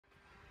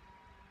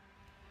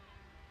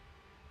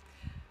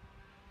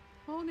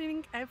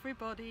Morning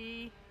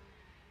everybody,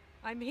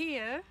 I'm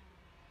here.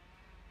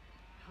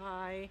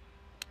 Hi,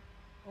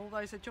 all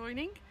those are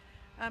joining.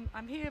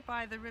 I'm here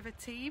by the River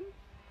Teme,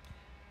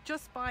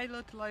 just by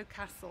Ludlow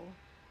Castle.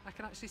 I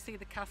can actually see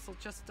the castle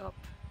just up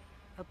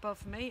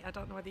above me. I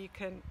don't know whether you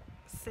can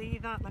see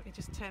that. Let me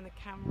just turn the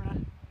camera.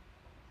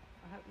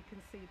 I hope you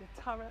can see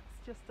the turrets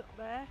just up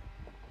there.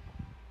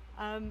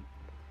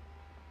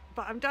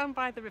 But I'm down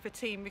by the River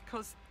Teme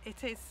because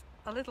it is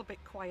a little bit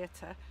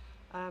quieter.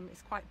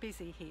 It's quite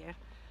busy here.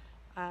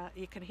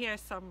 You can hear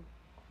some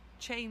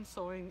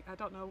chainsawing. I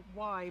don't know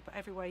why, but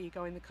everywhere you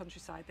go in the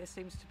countryside there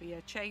seems to be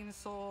a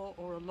chainsaw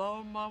or a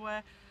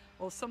lawnmower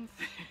or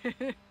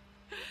something.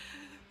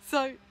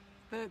 So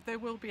there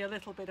will be a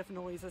little bit of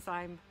noise as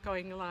I'm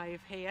going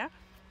live here.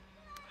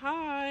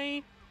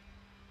 Hi!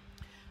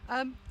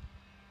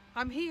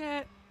 I'm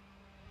here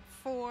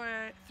for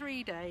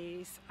 3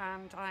 days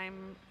and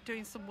I'm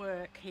doing some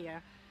work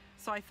here.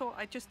 So I thought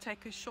I'd just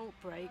take a short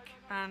break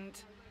and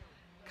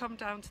come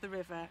down to the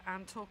river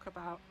and talk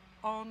about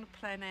on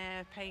plein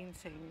air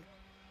painting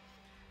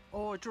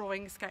or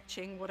drawing,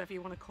 sketching, whatever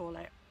you want to call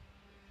it.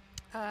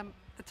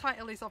 The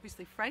title is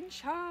obviously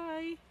French,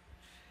 hi,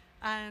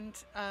 and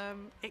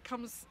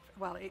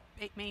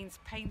it means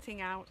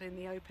painting out in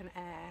the open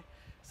air.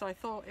 So I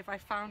thought if I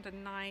found a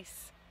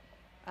nice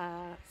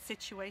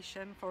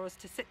situation for us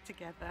to sit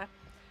together,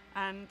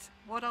 and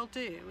what I'll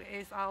do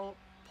is I'll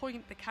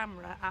point the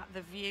camera at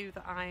the view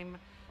that I'm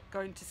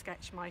going to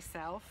sketch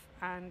myself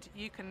and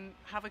you can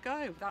have a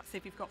go. That's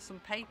if you've got some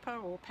paper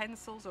or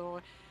pencils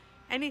or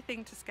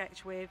anything to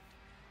sketch with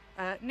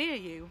near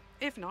you.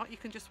 If not, you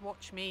can just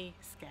watch me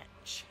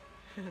sketch.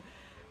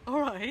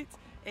 Alright,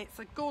 it's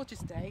a gorgeous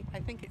day. I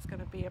think it's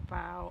going to be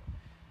about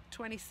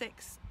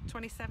 26,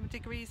 27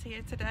 degrees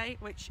here today,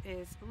 which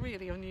is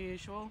really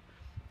unusual.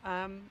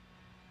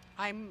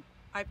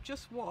 I've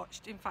just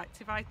watched, in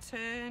fact, if I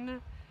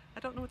turn, I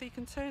don't know whether you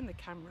can turn the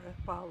camera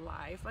while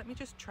live. Let me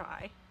just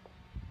try.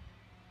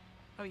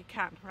 Oh, you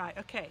can, right,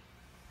 okay.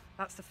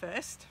 That's the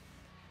first.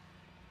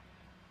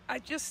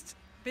 I've just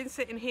been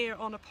sitting here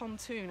on a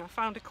pontoon. I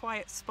found a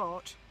quiet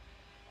spot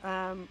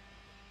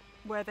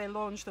where they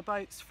launch the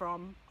boats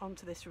from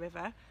onto this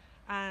river,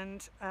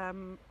 and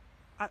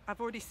I've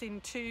already seen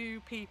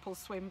 2 people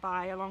swim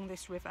by along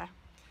this river.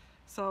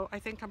 So I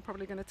think I'm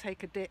probably going to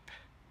take a dip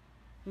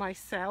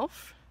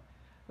myself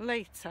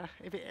later,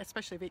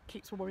 especially if it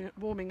keeps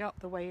warming up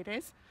the way it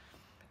is.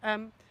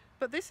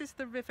 But this is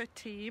the River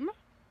Teme.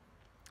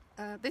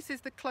 This is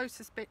the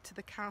closest bit to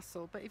the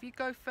castle, but if you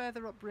go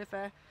further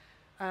upriver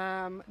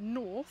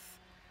north,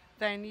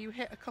 then you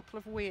hit a couple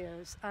of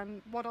weirs,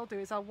 and what I'll do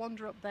is I'll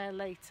wander up there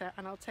later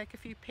and I'll take a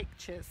few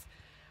pictures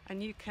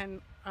and you can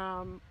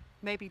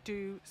maybe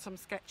do some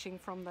sketching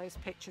from those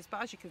pictures.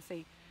 But as you can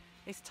see,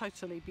 it's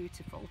totally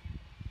beautiful,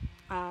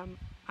 and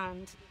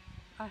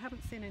I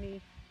haven't seen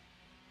any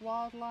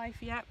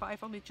wildlife yet, but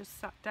I've only just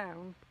sat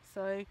down,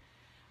 so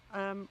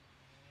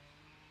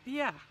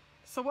yeah.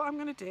 So what I'm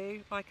going to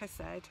do, like I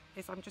said,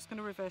 is I'm just going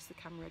to reverse the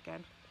camera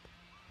again.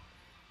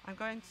 I'm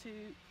going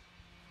to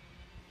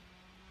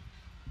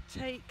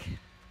take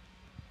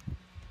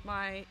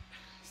my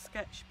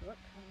sketchbook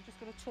and I'm just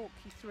going to talk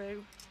you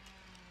through,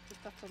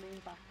 just have to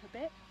lean back a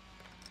bit.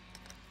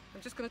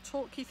 I'm just going to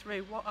talk you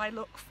through what I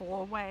look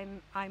for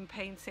when I'm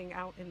painting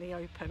out in the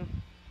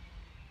open.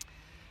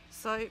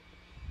 So,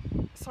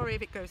 sorry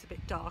if it goes a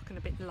bit dark and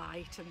a bit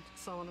light and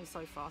so on and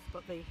so forth,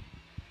 but the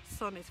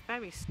sun is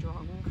very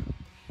strong.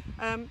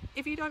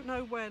 If you don't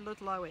know where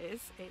Ludlow is,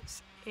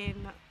 it's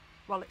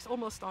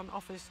almost on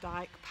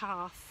Offarsdyke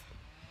Path.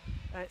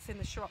 It's in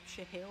the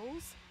Shropshire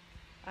Hills.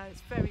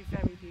 It's very,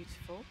 very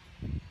beautiful.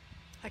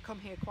 I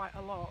come here quite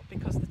a lot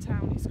because the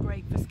town is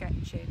great for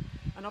sketching,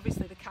 and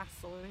obviously the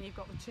castle, and then you've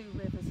got the 2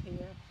 rivers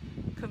here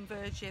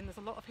converging. There's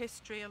a lot of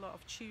history, a lot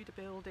of Tudor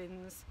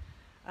buildings,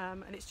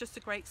 and it's just a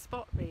great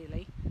spot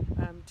really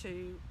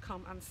to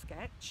come and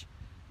sketch.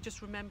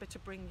 Just remember to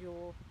bring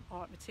your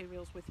art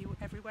materials with you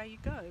everywhere you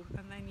go,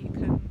 and then you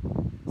can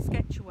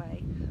sketch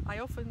away. I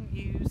often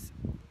use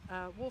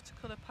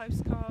watercolour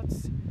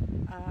postcards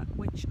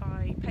which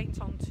I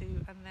paint onto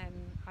and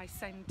then I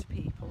send to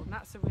people, and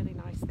that's a really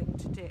nice thing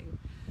to do.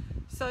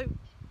 So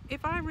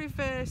if I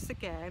reverse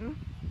again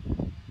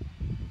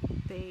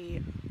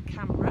the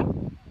camera,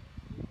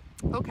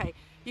 okay,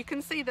 you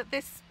can see that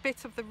this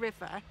bit of the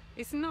river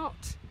is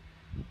not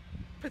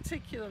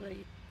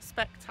particularly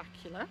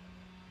spectacular.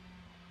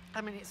 I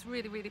mean, it's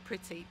really, really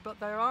pretty, but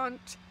there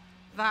aren't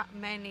that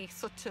many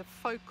sort of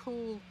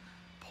focal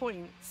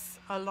points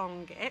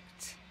along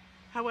it.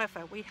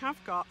 However, we have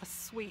got a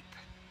sweep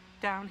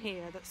down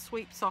here that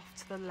sweeps off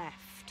to the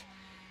left,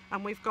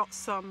 and we've got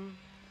some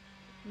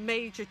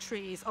major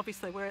trees.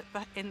 Obviously, we're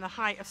in the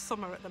height of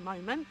summer at the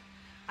moment,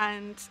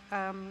 and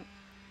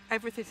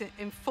everything's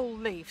in full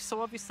leaf,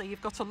 so obviously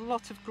you've got a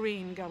lot of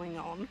green going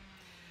on.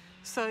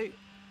 So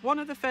one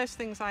of the first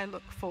things I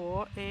look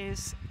for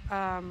is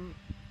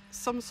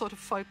some sort of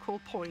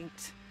focal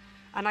point,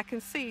 and I can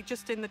see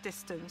just in the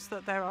distance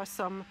that there are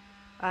some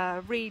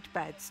reed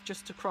beds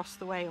just across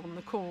the way on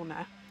the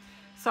corner.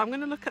 So I'm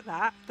going to look at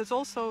that. There's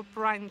also a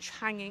branch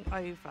hanging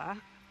over.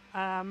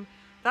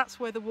 That's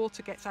where the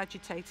water gets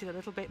agitated a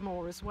little bit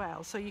more as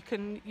well. So you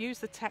can use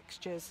the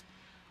textures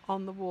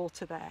on the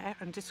water there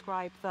and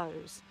describe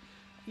those.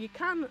 You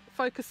can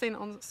focus in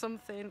on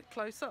something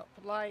close up,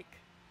 like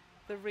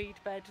the reed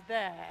bed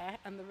there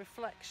and the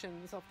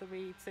reflections of the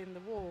reeds in the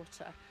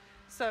water.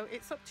 So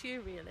it's up to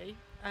you really,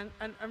 and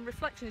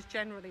reflections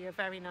generally are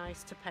very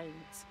nice to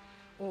paint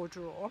or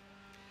draw.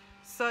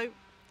 So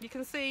you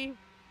can see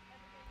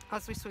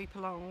as we sweep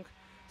along.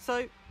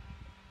 So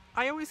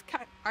I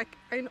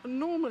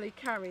normally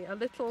carry a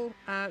little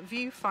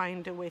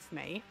viewfinder with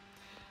me,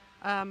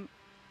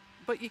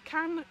 but you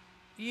can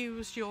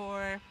use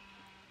your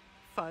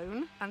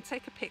phone and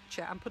take a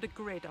picture and put a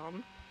grid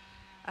on,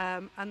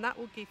 and that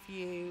will give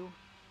you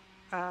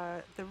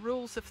the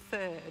rules of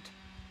third.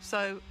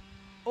 So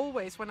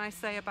always when I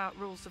say about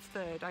rules of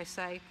third, I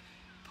say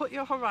put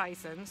your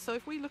horizon. So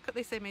if we look at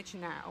this image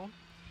now,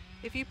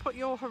 if you put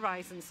your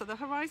horizon, so the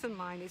horizon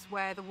line is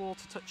where the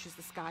water touches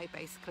the sky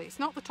basically. It's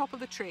not the top of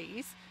the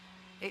trees,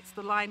 it's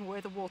the line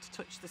where the water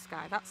touches the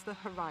sky. That's the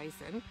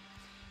horizon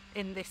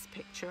in this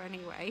picture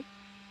anyway.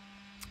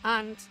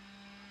 And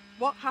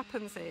what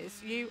happens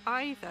is you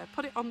either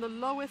put it on the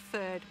lower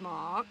third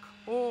mark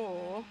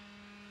or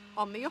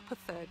on the upper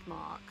third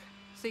mark.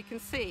 So you can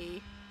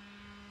see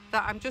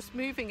that I'm just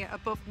moving it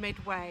above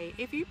midway.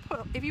 If you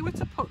were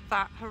to put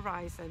that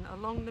horizon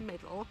along the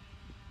middle,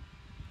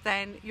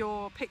 then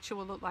your picture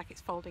will look like it's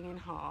folding in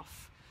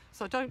half.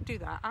 So don't do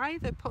that.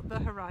 Either put the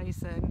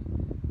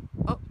horizon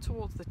up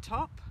towards the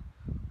top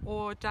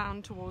or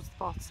down towards the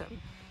bottom.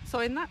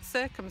 So in that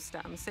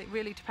circumstance, it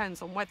really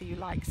depends on whether you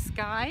like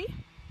sky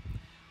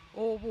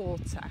or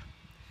water.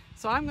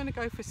 So I'm going to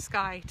go for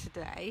sky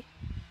today,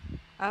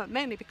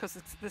 mainly because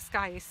the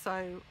sky is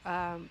so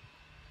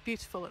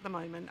beautiful at the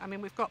moment. I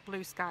mean, we've got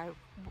blue sky.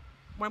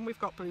 When we've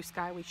got blue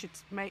sky, we should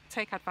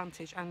take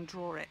advantage and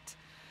draw it.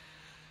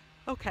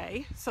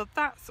 Okay, so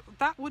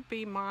that would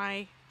be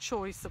my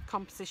choice of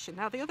composition.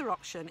 Now the other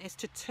option is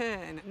to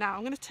turn. Now I'm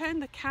going to turn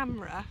the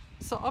camera,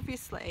 so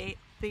obviously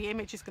the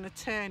image is going to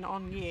turn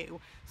on you,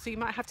 so you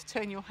might have to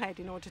turn your head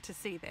in order to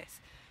see this.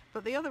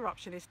 But the other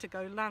option is to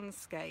go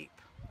landscape.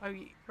 Oh,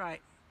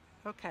 right,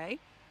 okay,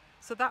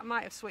 so that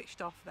might have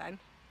switched off then.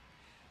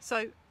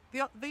 So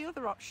the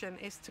other option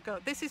is to go,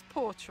 this is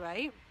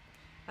portrait,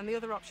 and the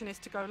other option is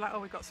to go like,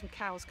 oh, we've got some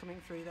cows coming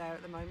through there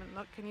at the moment.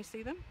 Look, can you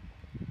see them?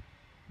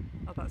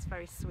 Oh, that's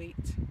very sweet.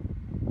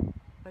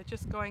 They're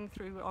just going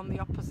through on the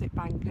opposite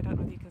bank. I don't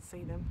know if you can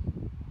see them.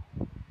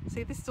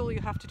 See, this is all you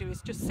have to do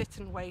is just sit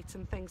and wait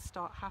and things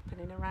start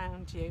happening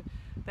around you.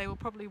 They will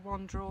probably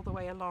wander all the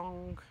way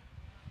along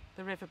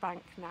the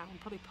riverbank now and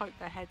probably poke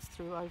their heads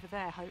through over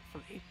there,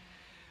 hopefully.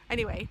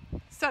 Anyway,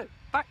 so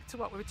back to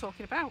what we were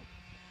talking about.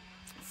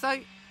 So,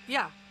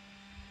 yeah,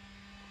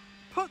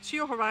 put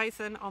your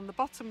horizon on the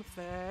bottom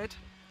third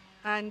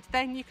and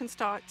then you can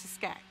start to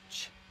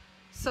sketch.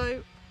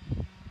 So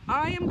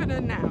I am going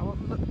to now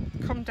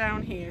come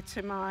down here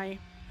to my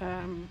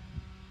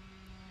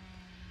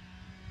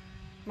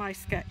my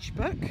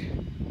sketchbook.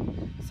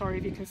 Sorry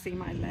if you can see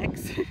my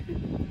legs.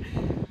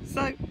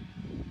 So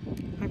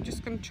I'm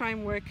just going to try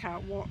and work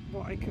out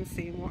what I can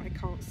see and what I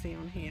can't see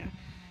on here.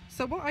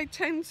 So what I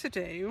tend to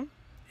do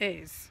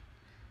is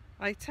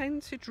I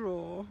tend to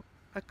draw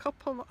a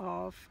couple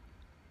of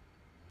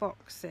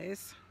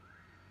boxes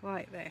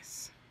like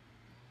this.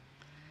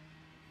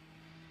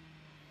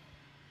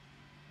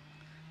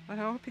 I'm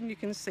hoping you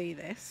can see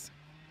this.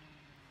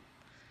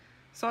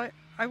 So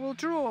I will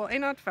draw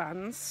in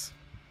advance,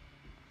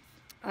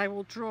 I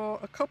will draw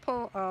a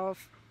couple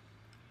of,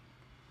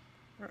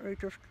 let me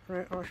just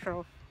make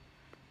myself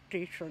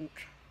decent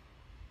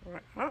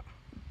like that.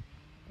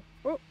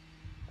 Oh.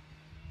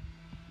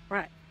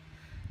 Right,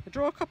 I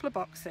draw a couple of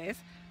boxes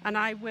and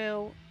I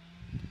will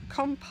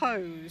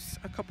compose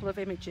a couple of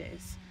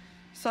images.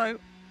 So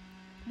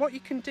what you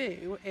can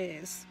do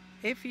is,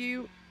 if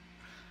you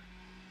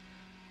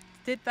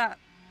did that,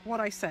 what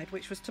I said,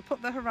 which was to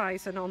put the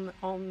horizon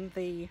on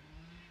the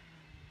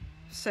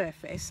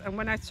surface, and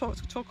when I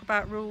talk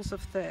about rules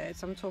of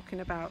thirds, I'm talking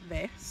about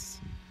this.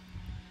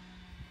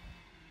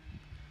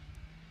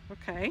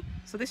 Okay,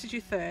 so this is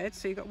your third,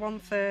 so you've got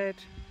 1/3,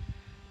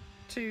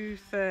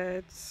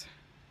 2/3,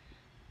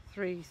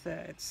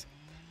 3/3.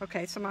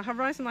 Okay, so my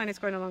horizon line is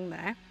going along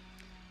there.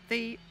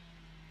 The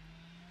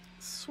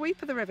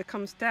sweep of the river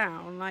comes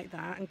down like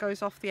that and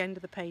goes off the end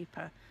of the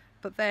paper,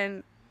 but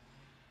then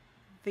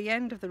the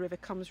end of the river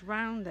comes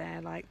round there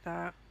like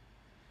that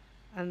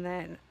and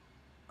then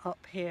up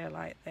here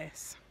like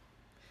this.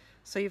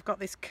 So you've got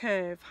this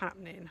curve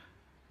happening,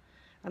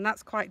 and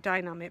that's quite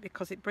dynamic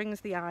because it brings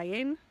the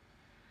eye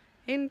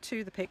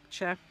into the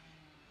picture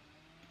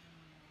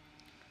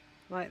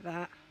like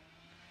that,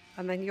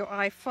 and then your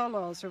eye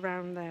follows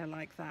around there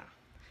like that.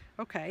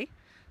 Okay,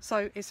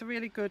 so it's a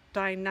really good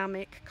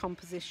dynamic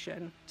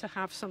composition to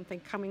have something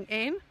coming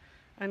in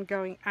and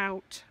going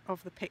out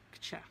of the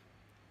picture.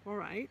 All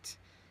right,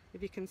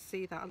 if you can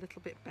see that a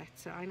little bit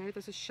better. I know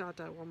there's a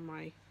shadow on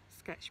my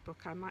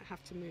sketchbook, I might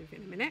have to move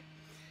in a minute.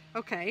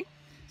 Okay,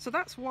 so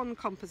that's one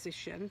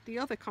composition. The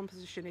other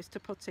composition is to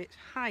put it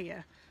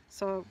higher.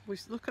 So we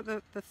look at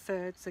the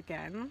thirds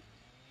again,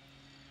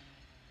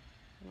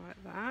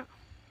 like that,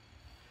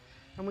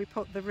 and we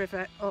put the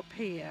river up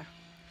here.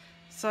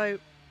 So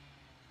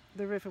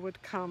the river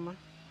would come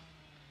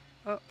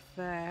up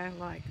there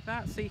like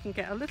that, so you can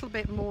get a little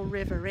bit more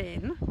river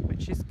in,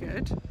 which is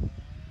good.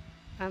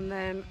 And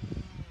then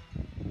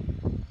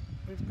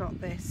we've got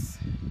this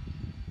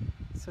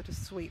sort of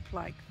sweep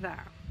like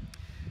that.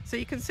 So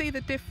you can see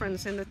the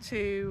difference in the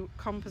two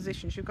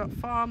compositions. You've got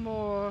far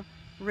more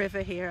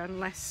river here and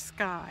less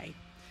sky.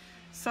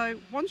 So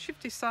once you've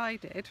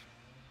decided,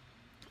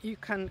 you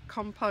can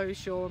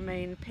compose your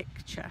main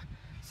picture.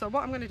 So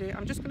what I'm going to do,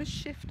 I'm just going to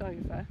shift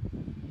over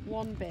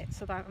one bit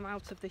so that I'm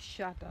out of this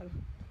shadow.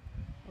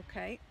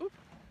 Okay, oop.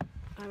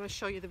 I'm going to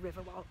show you the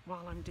river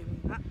while I'm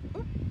doing that.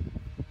 Oop.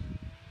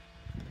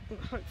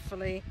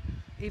 Hopefully,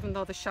 even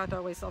though the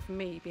shadow is of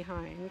me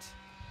behind,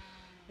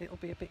 it'll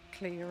be a bit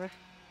clearer.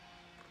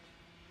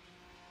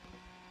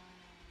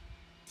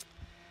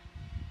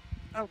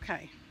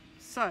 Okay,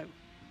 so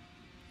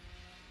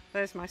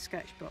there's my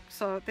sketchbook.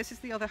 So this is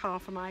the other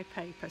half of my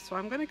paper. So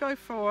I'm going to go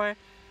for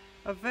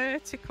a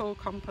vertical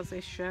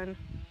composition,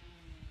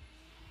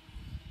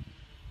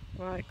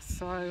 like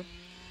so.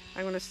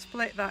 I'm going to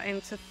split that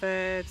into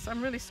thirds.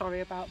 I'm really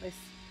sorry about this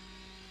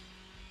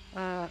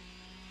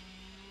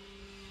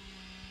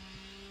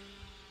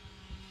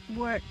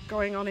work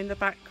going on in the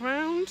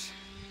background.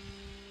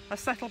 I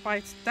settled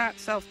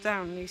myself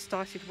down and he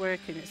started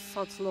working. It's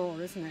sod's law,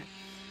 isn't it?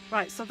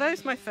 Right, so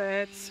there's my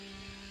thirds.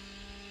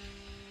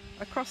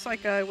 Across I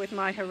go with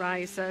my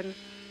horizon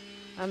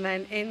and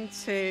then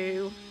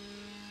into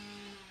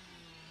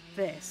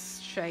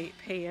this shape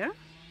here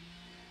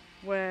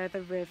where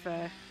the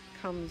river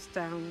comes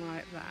down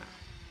like that.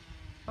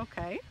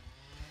 Okay,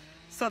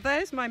 so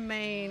there's my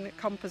main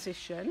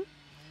composition.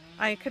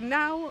 I can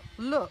now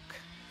look,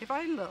 if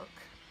I look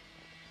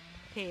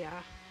here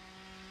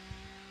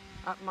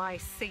at my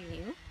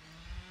scene,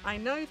 I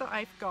know that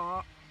I've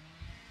got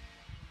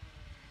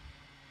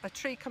a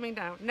tree coming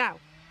down. Now,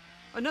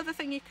 another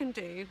thing you can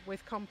do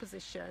with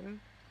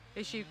composition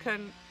is you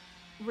can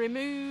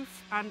remove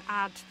and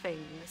add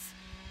things.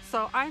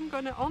 So I'm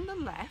going to, on the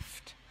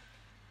left,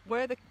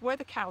 where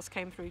the cows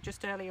came through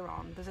just earlier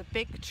on, there's a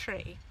big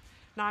tree.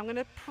 Now I'm going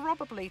to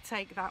probably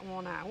take that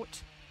one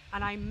out,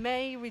 and I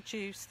may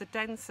reduce the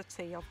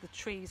density of the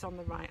trees on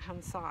the right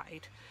hand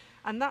side.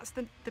 And that's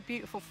the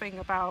beautiful thing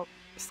about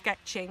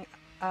sketching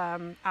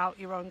out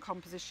your own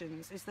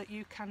compositions, is that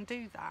you can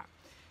do that.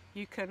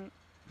 You can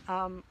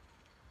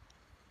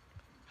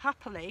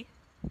happily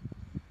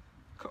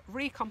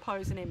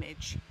recompose an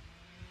image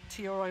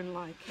to your own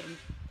liking.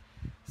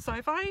 So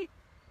if I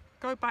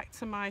go back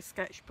to my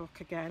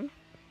sketchbook again,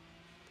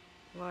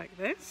 like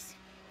this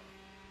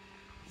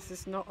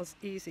is not as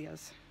easy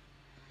as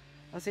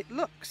it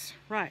looks.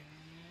 Right,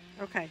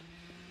 okay,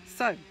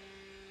 so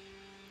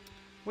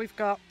we've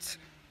got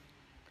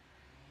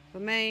the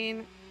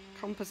main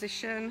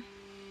composition.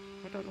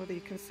 I don't know whether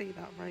you can see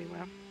that very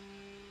well.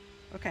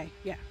 Okay,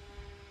 yeah.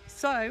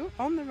 So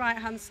on the right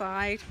hand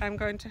side, I'm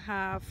going to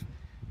have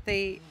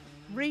the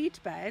reed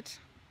bed.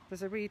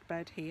 There's a reed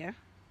bed here.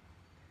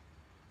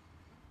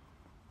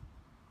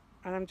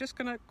 And I'm just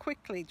going to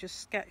quickly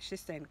just sketch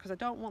this in, because I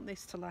don't want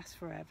this to last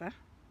forever,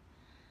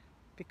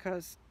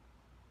 because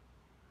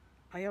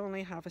I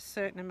only have a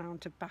certain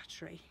amount of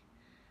battery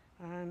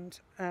and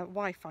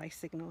Wi-Fi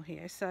signal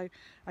here. So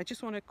I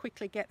just want to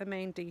quickly get the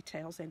main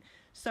details in.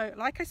 So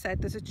like I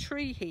said, there's a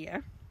tree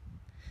here,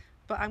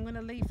 but I'm going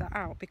to leave that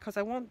out because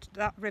I want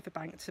that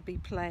riverbank to be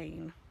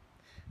plain.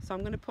 So I'm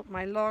going to put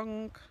my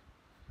long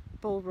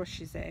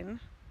bulrushes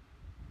in,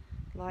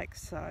 like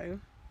so,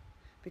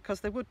 because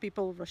there would be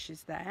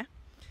bulrushes there.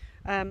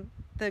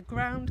 The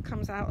ground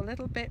comes out a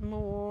little bit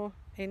more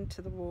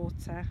into the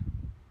water,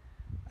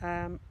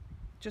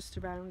 just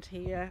around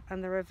here,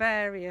 and there are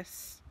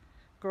various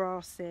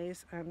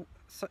grasses and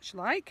such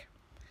like.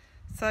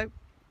 So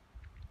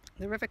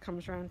the river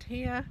comes around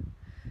here.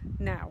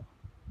 Now,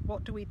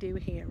 what do we do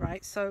here,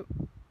 right? So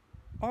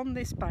on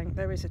this bank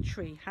there is a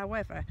tree.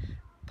 However,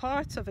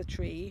 part of a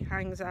tree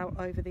hangs out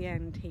over the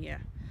end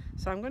here.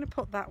 So I'm going to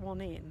put that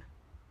one in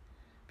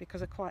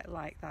because I quite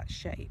like that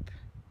shape.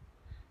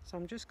 So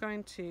I'm just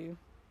going to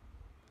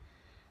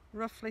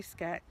roughly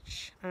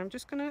sketch, and I'm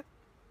just going to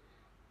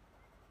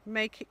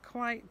make it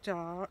quite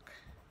dark,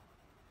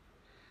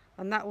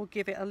 and that will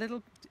give it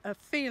a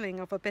feeling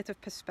of a bit of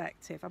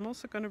perspective. I'm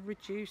also going to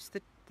reduce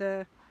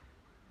the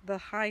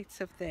height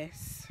of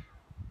this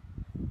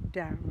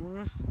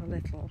down a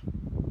little.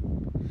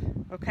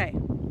 Okay,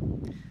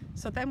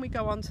 so then we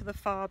go on to the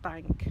far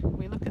bank.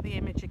 We look at the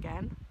image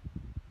again.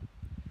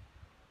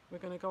 We're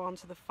going to go on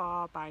to the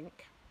far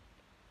bank.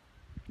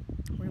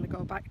 We're going to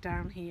go back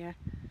down here,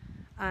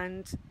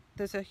 and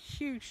there's a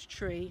huge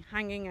tree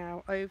hanging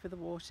out over the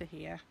water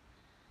here,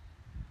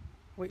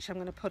 which I'm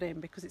going to put in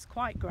because it's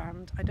quite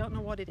grand. I don't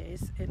know what it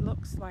is. It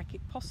looks like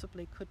it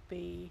possibly could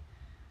be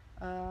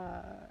a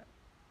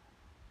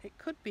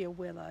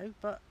willow,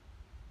 but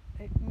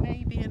it may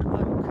may be an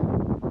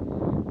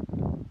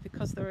oak,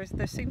 because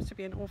there seems to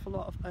be an awful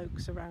lot of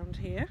oaks around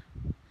here.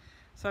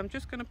 So I'm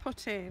just going to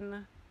put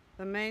in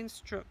the main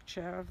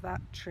structure of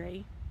that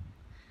tree,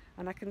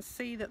 and I can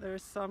see that there are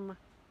some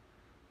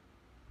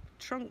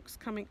trunks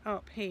coming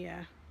up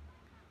here.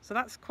 So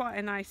that's quite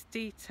a nice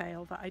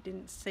detail that I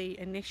didn't see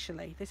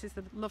initially. This is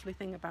the lovely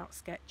thing about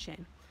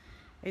sketching,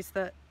 is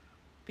that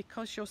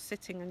because you're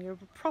sitting and you're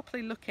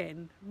properly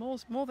looking,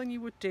 more than you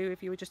would do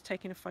if you were just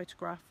taking a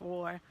photograph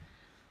or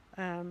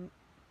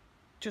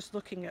just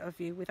looking at a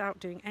view without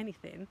doing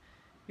anything,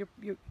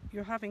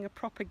 you're having a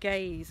proper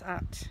gaze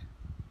at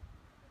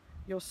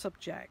your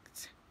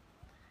subject.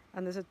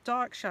 And there's a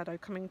dark shadow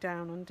coming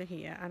down under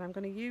here, and I'm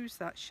going to use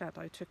that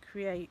shadow to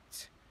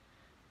create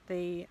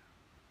the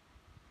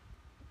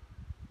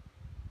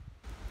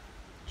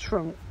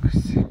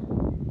trunks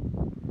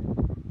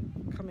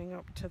coming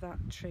up to that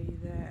tree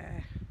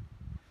there.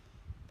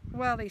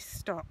 Well, he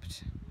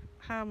stopped.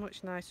 How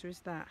much nicer is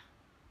that?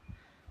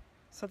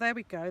 So there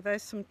we go,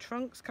 there's some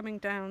trunks coming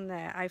down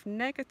there. I'm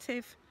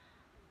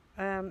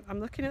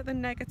looking at the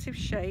negative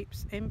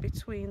shapes in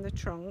between the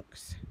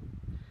trunks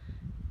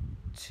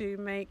to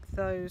make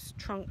those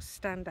trunks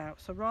stand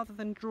out. So rather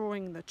than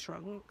drawing the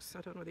trunks,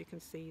 I don't know whether you can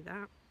see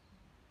that.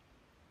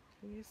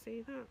 Can you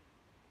see that?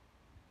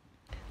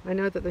 I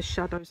know that there's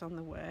shadows on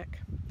the work.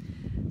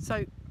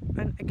 So,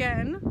 and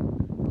again,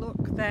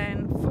 look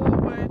then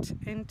forward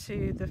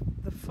into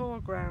the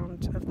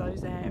foreground of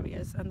those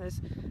areas, and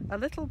there's a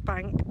little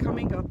bank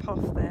coming up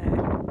off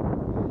there,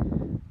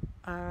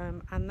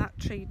 and that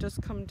tree does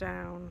come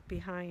down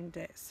behind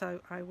it,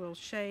 so I will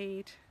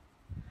shade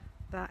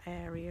that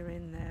area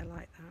in there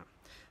like that.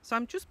 So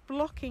I'm just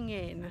blocking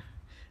in.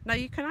 Now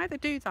you can either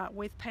do that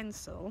with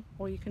pencil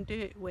or you can do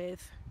it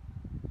with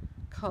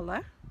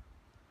colour.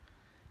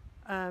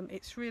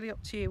 It's really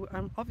up to you,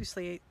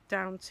 obviously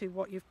down to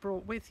what you've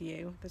brought with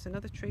you. There's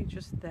another tree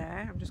just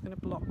there. I'm just going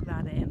to block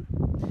that in,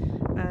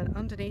 and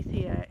underneath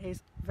here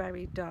is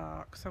very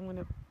dark, so I'm going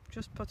to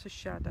just put a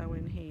shadow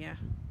in here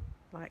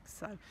like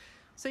so.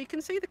 So you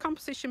can see the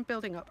composition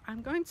building up.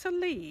 I'm going to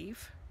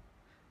leave,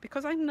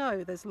 because I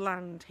know there's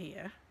land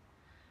here,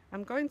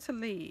 I'm going to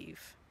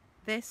leave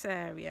this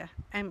area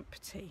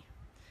empty.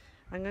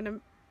 I'm going to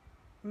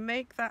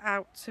make that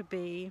out to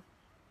be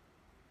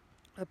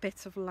a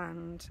bit of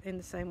land in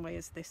the same way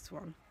as this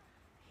one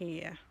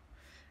here,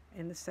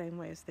 in the same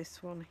way as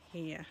this one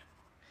here,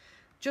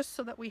 just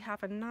so that we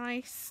have a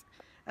nice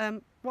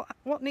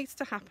what needs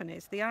to happen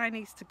is the eye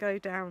needs to go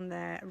down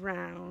there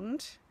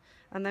round,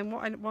 and then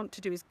what I want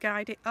to do is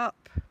guide it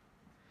up.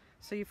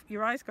 So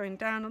your eye's going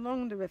down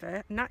along the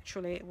river,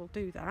 naturally it will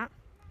do that,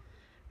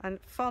 and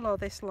follow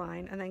this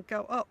line and then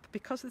go up.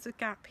 Because there's a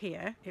gap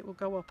here, it will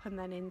go up and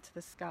then into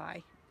the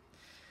sky.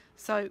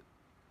 So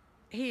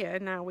here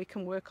now we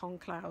can work on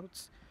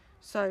clouds.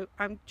 So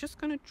I'm just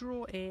going to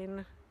draw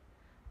in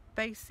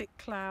basic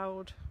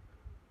cloud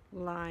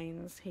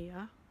lines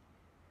here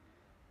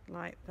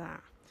like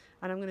that,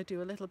 and I'm going to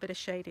do a little bit of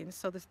shading.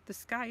 So the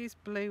sky is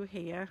blue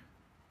here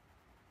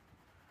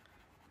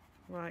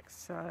like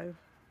so,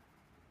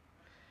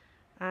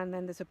 and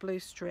then there's a blue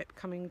strip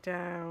coming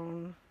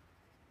down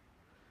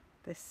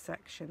this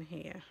section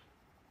here.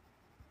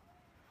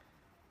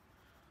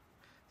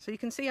 So you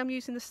can see I'm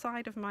using the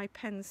side of my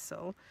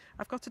pencil.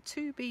 I've got a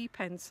 2B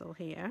pencil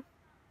here.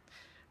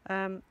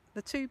 The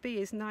 2B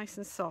is nice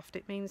and soft.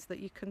 It means that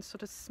you can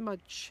sort of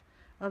smudge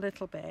a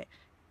little bit.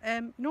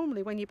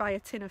 Normally when you buy a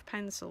tin of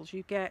pencils,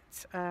 you get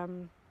a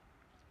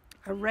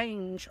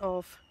range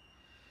of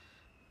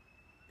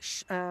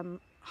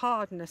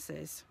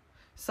hardnesses.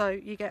 So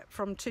you get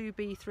from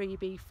 2B,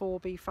 3B,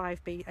 4B,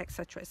 5B,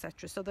 etc,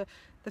 etc. So the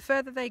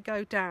further they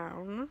go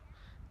down,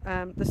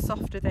 the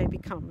softer they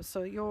become.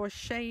 So your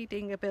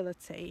shading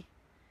ability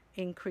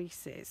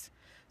increases.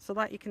 So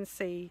that you can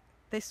see,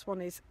 this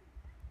one is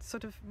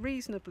sort of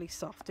reasonably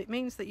soft. It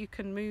means that you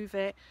can move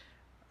it,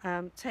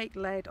 take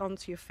lead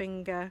onto your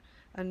finger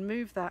and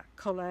move that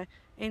colour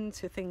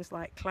into things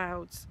like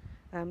clouds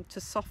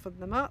to soften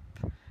them up,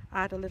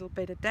 add a little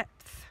bit of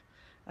depth.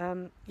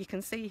 You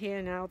can see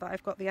here now that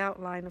I've got the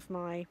outline of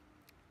my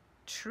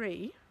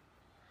tree,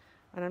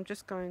 and I'm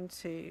just going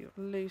to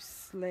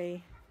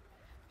loosely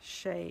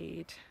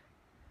shade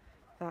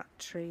that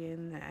tree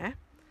in there.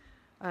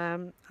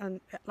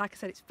 And like I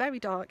said, it's very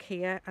dark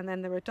here, and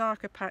then there are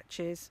darker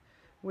patches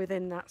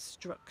within that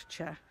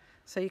structure.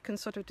 So you can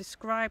sort of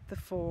describe the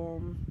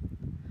form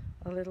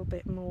a little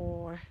bit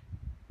more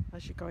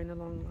as you're going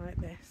along like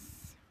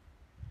this.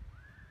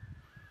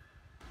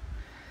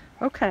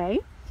 Okay,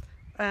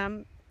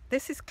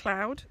 this is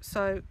cloud,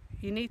 so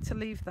you need to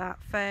leave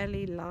that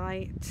fairly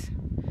light,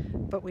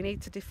 but we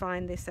need to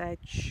define this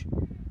edge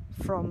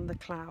from the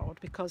cloud,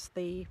 because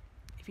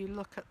if you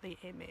look at the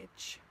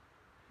image,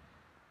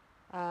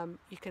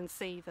 you can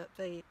see that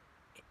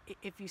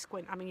if you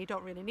squint, I mean you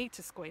don't really need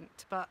to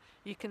squint, but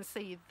you can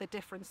see the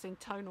difference in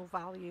tonal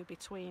value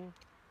between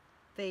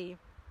the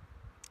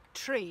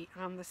tree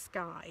and the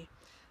sky.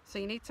 So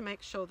you need to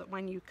make sure that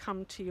when you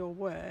come to your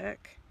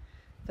work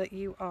that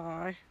you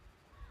are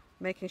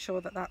making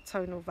sure that that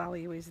tonal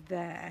value is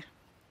there,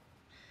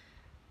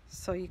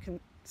 so you can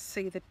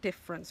see the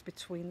difference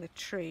between the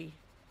tree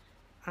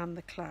and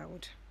the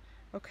cloud.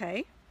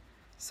 Okay,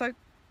 so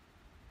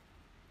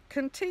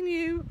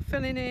continue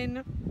filling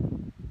in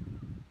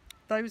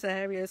those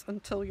areas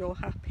until you're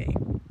happy.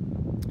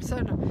 So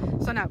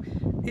now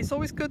it's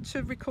always good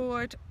to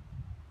record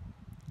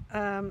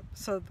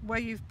so where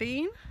you've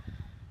been.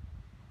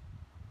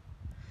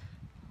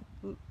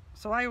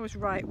 So I always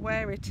write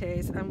where it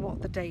is and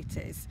what the date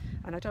is,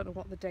 and I don't know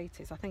what the date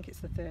is. I think it's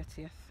the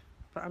 30th,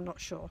 but I'm not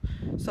sure.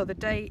 So the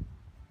date,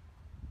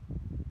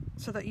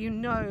 so that you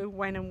know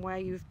when and where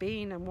you've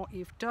been and what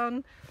you've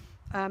done.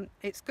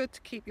 It's good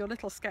to keep your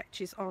little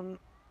sketches on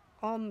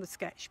the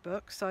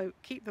sketchbook, so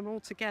keep them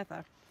all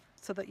together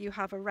so that you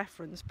have a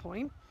reference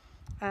point.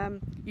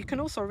 You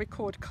can also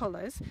record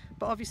colours,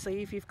 but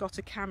obviously if you've got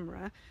a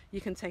camera you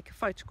can take a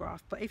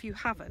photograph, but if you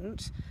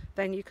haven't,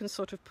 then you can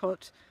sort of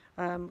put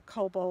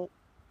cobalt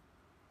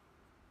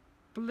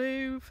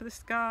blue for the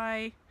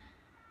sky,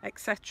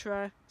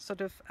 etc.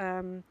 Sort of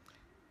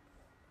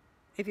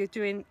if you're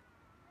doing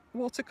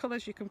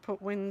watercolours you can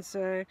put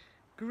Windsor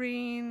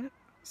green,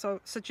 so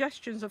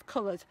suggestions of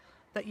colours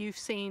that you've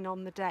seen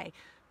on the day.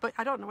 But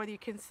I don't know whether you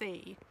can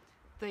see,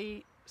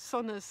 the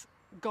sun has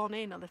gone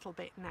in a little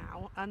bit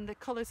now and the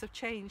colours have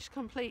changed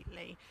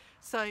completely.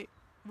 So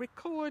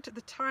record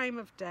the time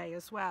of day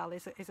as well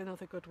is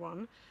another good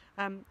one.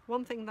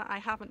 One thing that I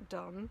haven't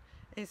done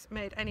is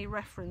made any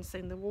reference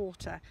in the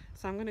water,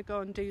 so I'm going to go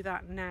and do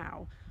that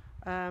now.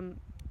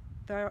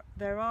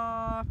 There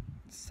are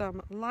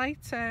some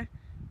lighter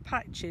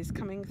patches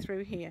coming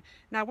through here.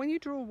 Now when you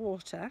draw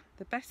water,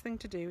 the best thing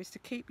to do is to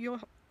keep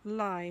your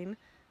line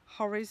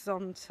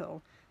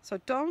horizontal. So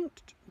don't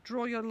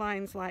draw your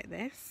lines like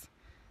this,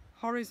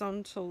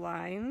 horizontal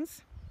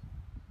lines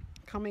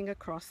coming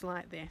across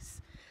like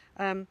this.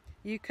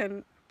 You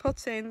can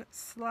put in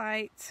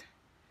slight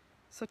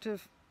sort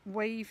of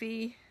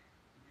wavy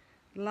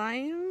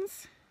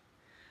lines.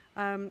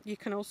 You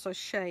can also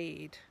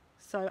shade,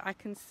 so I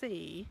can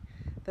see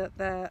that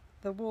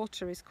the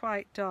water is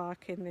quite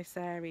dark in this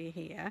area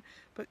here,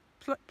 but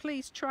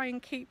please try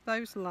and keep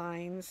those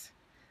lines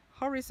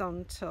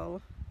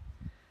horizontal,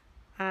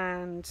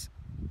 and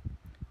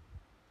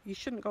you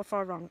shouldn't go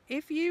far wrong.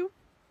 If you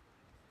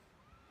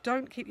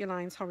don't keep your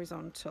lines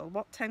horizontal,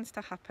 what tends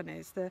to happen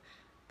is the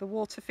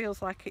water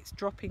feels like it's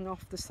dropping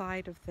off the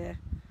side of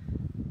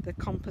the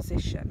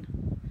composition.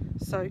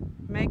 So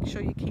make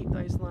sure you keep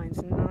those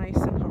lines nice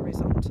and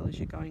horizontal as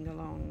you're going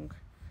along.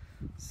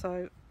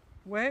 So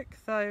work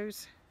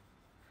those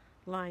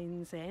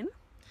lines in.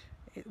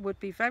 It would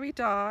be very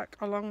dark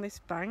along this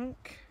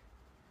bank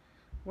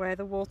where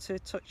the water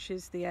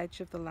touches the edge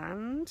of the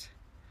land,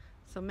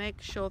 so make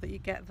sure that you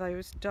get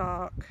those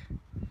dark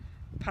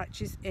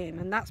patches in,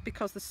 and that's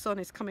because the sun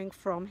is coming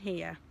from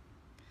here,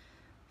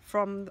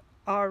 from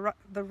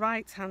the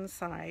right hand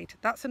side.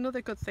 That's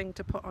another good thing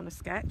to put on a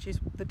sketch, is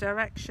the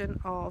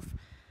direction of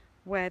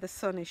where the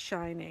sun is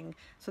shining,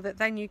 so that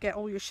then you get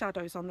all your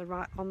shadows on the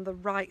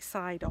right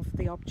side of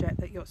the object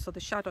that you're, so the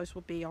shadows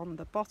will be on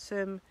the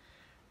bottom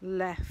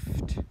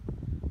left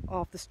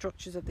of the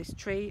structures of this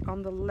tree,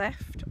 on the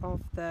left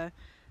of the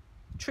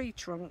tree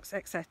trunks,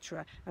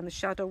 etc., and the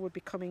shadow would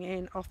be coming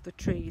in off the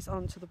trees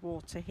onto the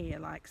water here,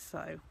 like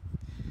so.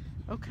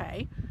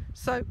 Okay,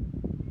 so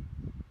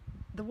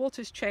the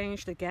water's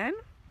changed again,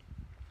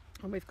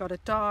 and we've got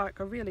a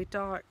really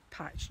dark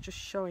patch just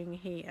showing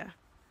here,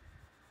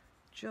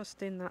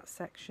 just in that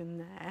section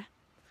there,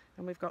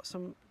 and we've got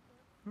some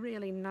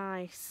really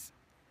nice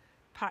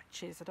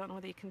patches. I don't know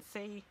whether you can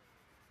see,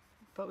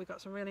 but we've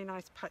got some really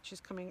nice patches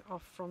coming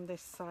off from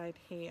this side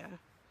here,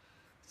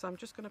 so I'm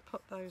just going to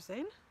put those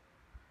in.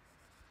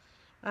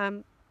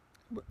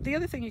 The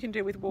other thing you can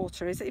do with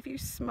water is if you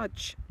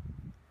smudge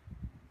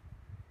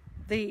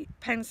the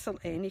pencil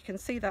in, you can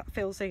see that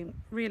fills in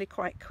really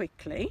quite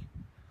quickly.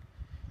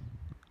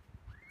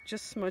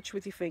 Just smudge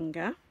with your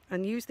finger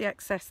and use the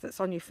excess that's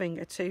on your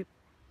finger to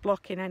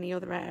block in any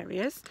other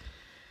areas.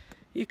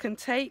 You can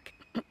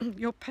take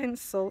your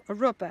pencil, a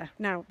rubber.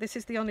 Now this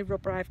is the only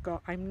rubber I've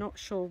got. I'm not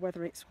sure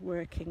whether it's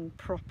working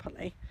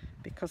properly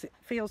because it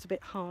feels a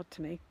bit hard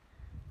to me.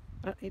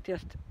 You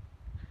just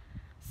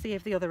see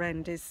if the other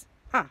end is,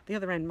 the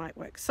other end might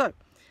work. So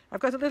I've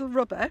got a little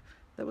rubber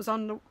that was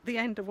on the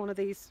end of one of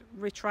these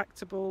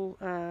retractable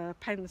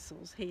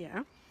pencils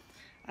here,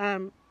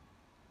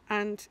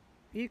 and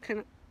you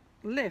can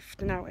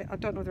lift. Now I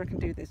don't know whether I can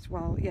do this.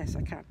 Well, yes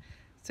I can.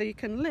 So you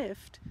can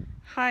lift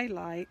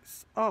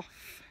highlights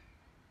off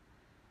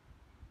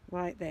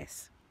like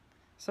this.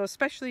 So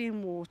especially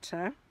in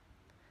water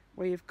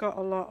where you've got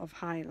a lot of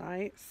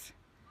highlights,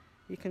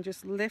 you can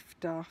just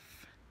lift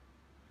off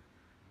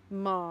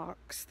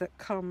marks that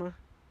come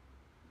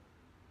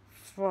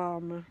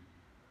from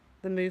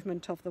the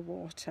movement of the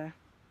water.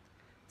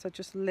 So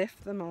just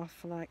lift them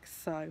off like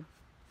so.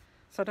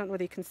 So I don't know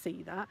whether you can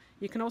see that.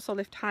 You can also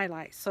lift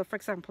highlights. So for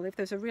example, if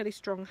there's a really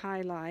strong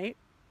highlight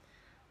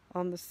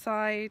on the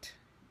side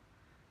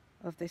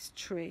of this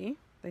tree,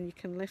 then you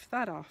can lift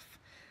that off.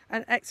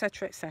 and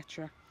etc,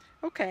 etc.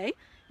 Okay,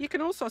 you can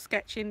also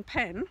sketch in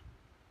pen.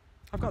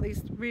 I've got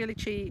these really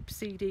cheap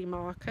CD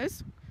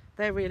markers.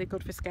 They're really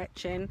good for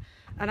sketching,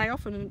 and I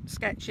often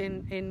sketch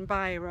in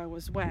biro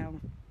as well.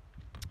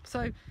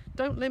 So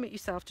don't limit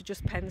yourself to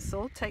just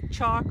pencil. Take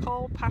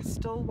charcoal,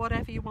 pastel,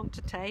 whatever you want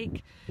to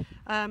take.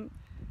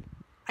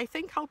 I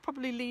think I'll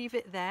probably leave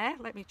it there.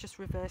 Let me just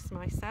reverse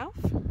myself.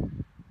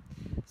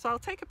 So I'll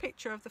take a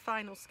picture of the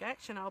final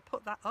sketch and I'll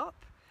put that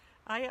up.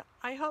 I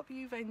hope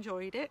you've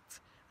enjoyed it.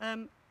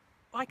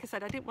 Like I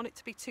said, I didn't want it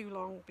to be too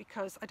long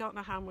because I don't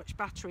know how much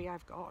battery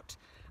I've got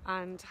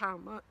and how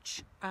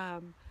much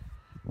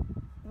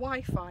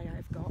Wi-Fi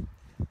I've got.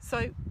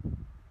 So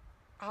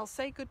I'll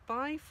say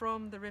goodbye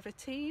from the river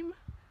team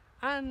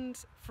and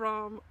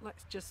from,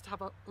 let's just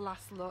have a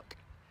last look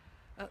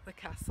at the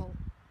castle.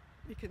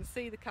 You can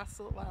see the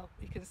castle, well,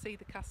 you can see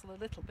the castle a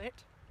little bit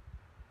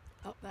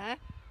up there,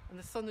 and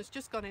the sun has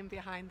just gone in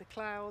behind the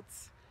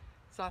clouds,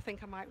 so I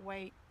think I might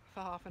wait for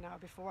half an hour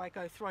before I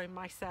go throwing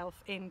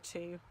myself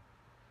into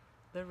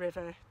the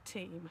river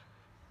team.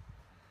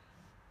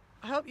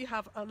 I hope you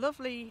have a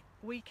lovely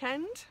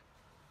weekend,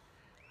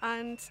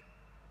 and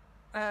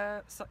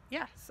so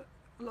yes,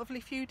 a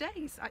lovely few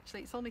days.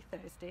 Actually, it's only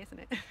Thursday, isn't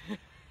it?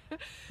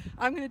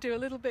 I'm going to do a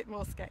little bit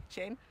more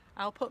sketching.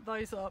 I'll put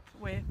those up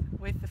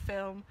with the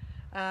film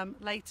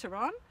later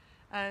on,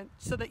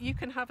 so that you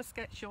can have a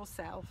sketch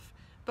yourself.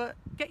 But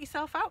get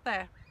yourself out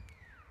there.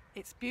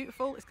 It's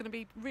beautiful. It's going to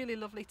be really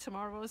lovely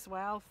tomorrow as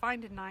well.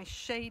 Find a nice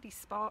shady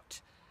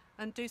spot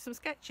and do some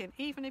sketching,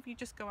 even if you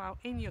just go out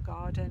in your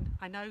garden.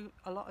 I know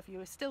a lot of you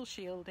are still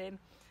shielding,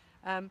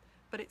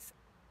 but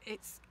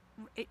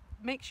it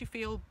makes you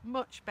feel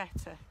much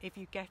better if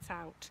you get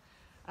out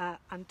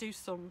and do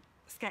some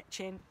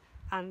sketching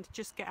and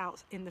just get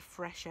out in the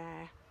fresh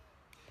air.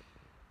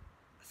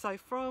 So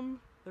from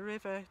the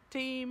river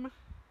team,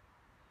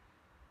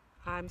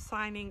 I'm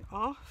signing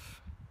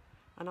off,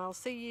 and I'll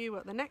see you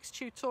at the next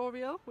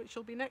tutorial, which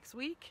will be next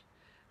week,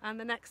 and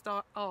the next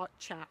art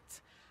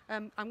chat.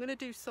 I'm going to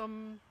do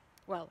some,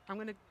 well, I'm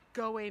going to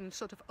go in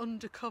sort of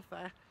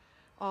undercover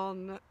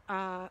on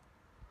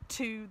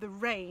to the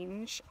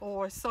range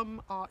or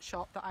some art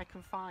shop that I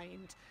can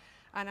find,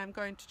 and I'm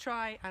going to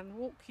try and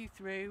walk you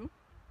through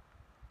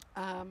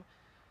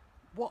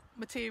what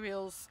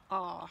materials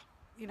are.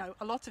 You know,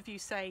 a lot of you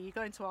say you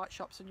go into art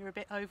shops and you're a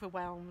bit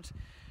overwhelmed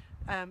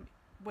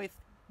with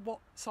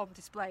what's on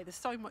display. There's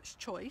so much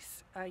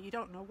choice, you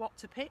don't know what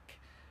to pick,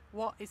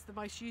 what is the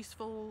most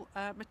useful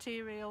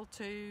material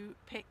to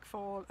pick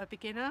for a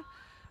beginner,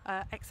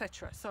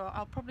 etc. So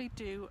I'll probably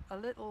do a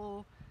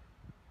little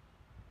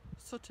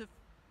sort of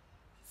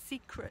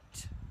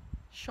secret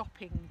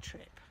shopping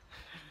trip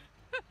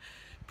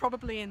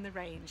probably in the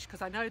range,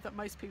 because I know that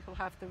most people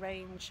have the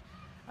range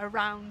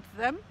around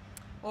them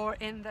or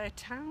in their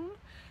town.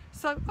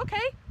 So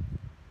okay,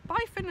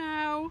 bye for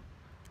now,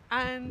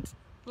 and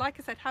like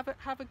I said, have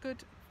a good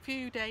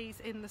few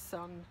days in the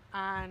sun,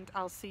 and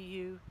I'll see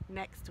you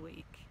next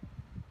week.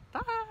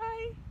 Bye.